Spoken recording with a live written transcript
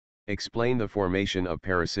Explain the formation of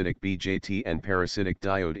parasitic BJT and parasitic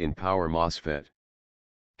diode in power MOSFET.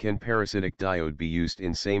 Can parasitic diode be used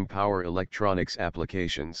in same power electronics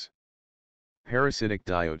applications? Parasitic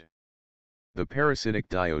diode. The parasitic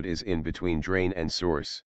diode is in between drain and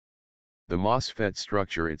source. The MOSFET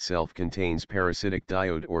structure itself contains parasitic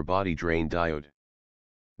diode or body drain diode.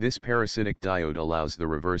 This parasitic diode allows the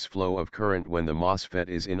reverse flow of current when the MOSFET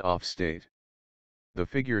is in off state. The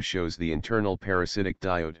figure shows the internal parasitic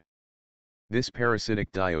diode. This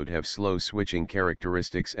parasitic diode have slow switching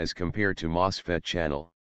characteristics as compared to MOSFET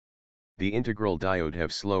channel. The integral diode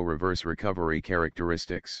have slow reverse recovery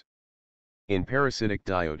characteristics. In parasitic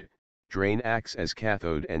diode, drain acts as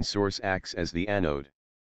cathode and source acts as the anode.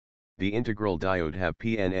 The integral diode have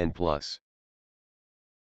PNN+.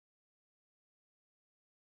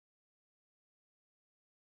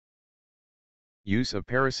 Use of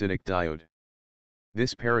parasitic diode.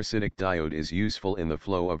 This parasitic diode is useful in the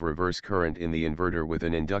flow of reverse current in the inverter with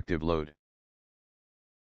an inductive load.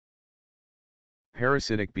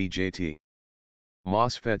 Parasitic BJT.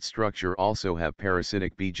 MOSFET structure also have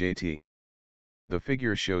parasitic BJT. The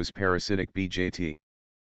figure shows parasitic BJT.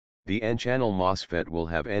 The N-channel MOSFET will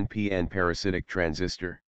have NPN parasitic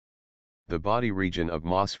transistor. The body region of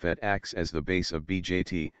MOSFET acts as the base of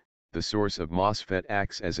BJT, the source of MOSFET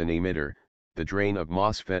acts as an emitter, the drain of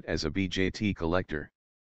MOSFET as a BJT collector.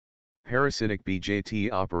 Parasitic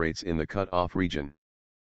BJT operates in the cut-off region.